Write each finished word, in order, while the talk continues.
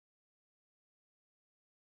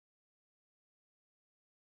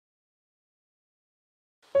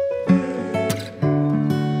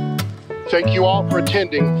Thank you all for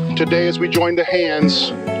attending today as we join the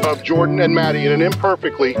hands of Jordan and Maddie in an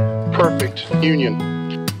imperfectly perfect union.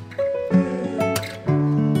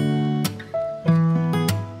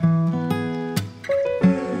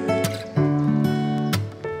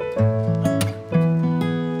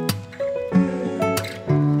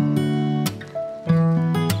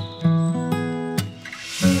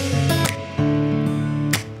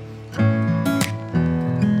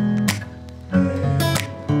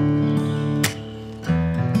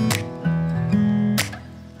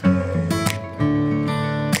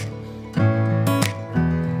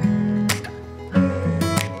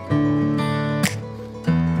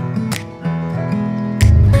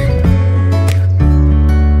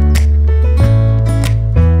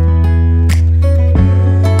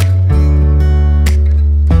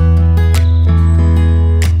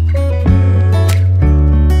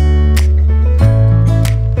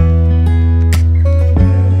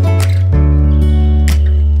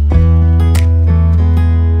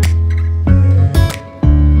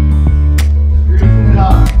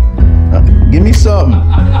 Something.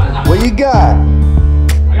 What you got?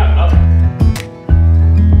 I got nothing.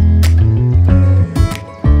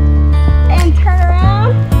 And turn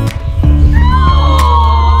around.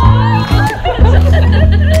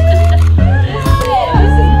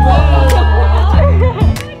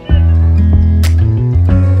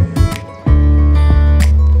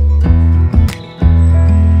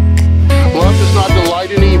 Love does not delight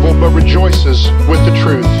in evil, but rejoices with the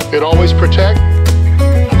truth. It always protects,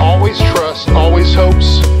 always trusts, always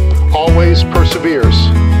hopes, always perseveres.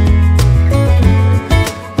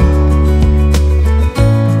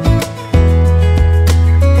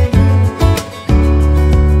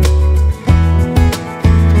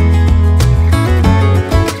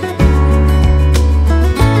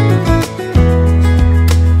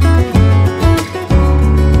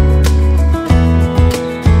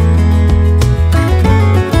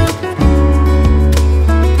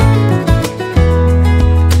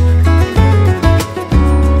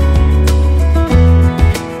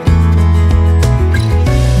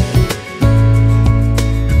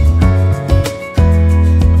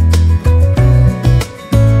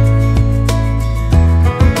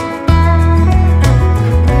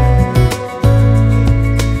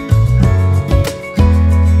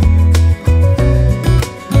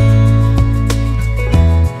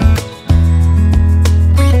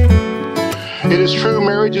 It is true,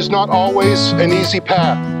 marriage is not always an easy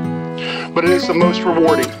path, but it is the most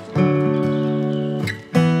rewarding.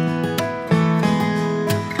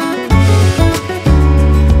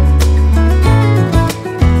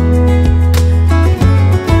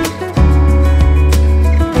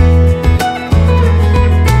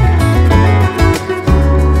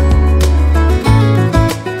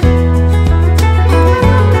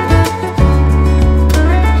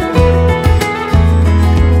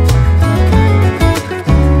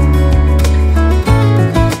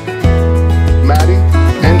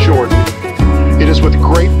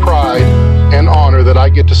 I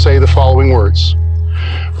get to say the following words.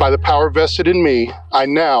 By the power vested in me, I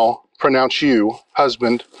now pronounce you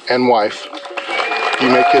husband and wife. You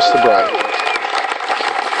may kiss the bride.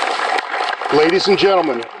 Ladies and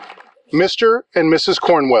gentlemen, Mr. and Mrs.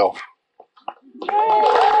 Cornwell.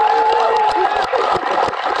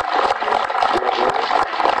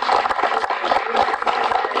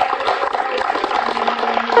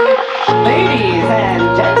 Ladies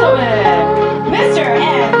and gentlemen, Mr.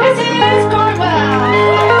 and Mrs. Cornwell.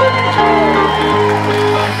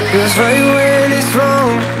 It was right when it's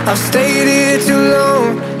wrong. I've stayed here too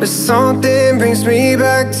long, but something brings me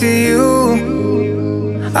back to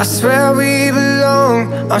you. I swear we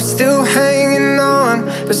belong. I'm still hanging on,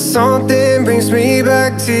 but something brings me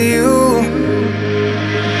back to you.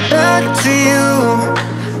 Back to you,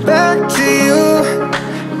 back to you,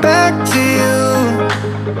 back to you.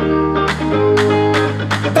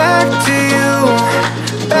 Back to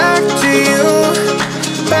you, back to you,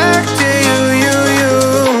 back to you,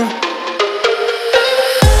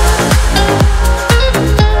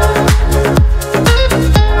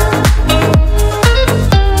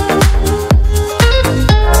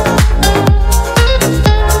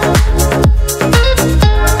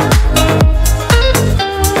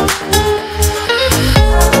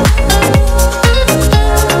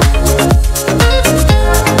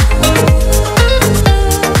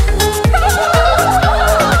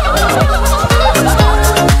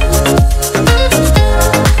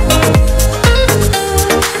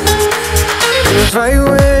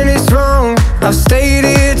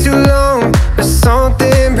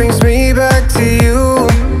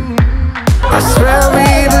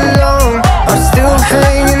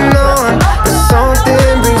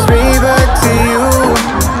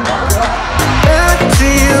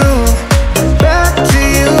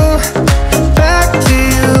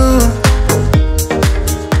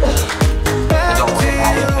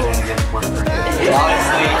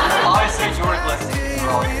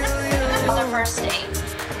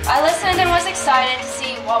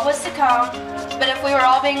 what was to come. But if we were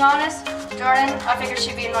all being honest, Jordan, I figured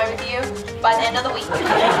she'd be annoyed with you by the end of the week.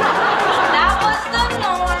 That was the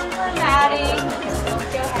norm for Maddie.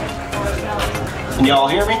 Go ahead. Can y'all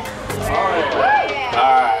hear me?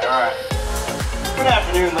 Alright. Good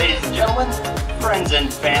afternoon, ladies and gentlemen, friends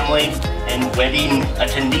and family, and wedding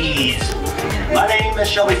attendees. My name is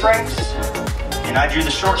Shelby Franks, and I drew the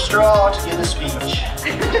short straw to give a speech.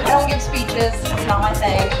 I don't give speeches, it's not my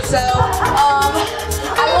thing. So,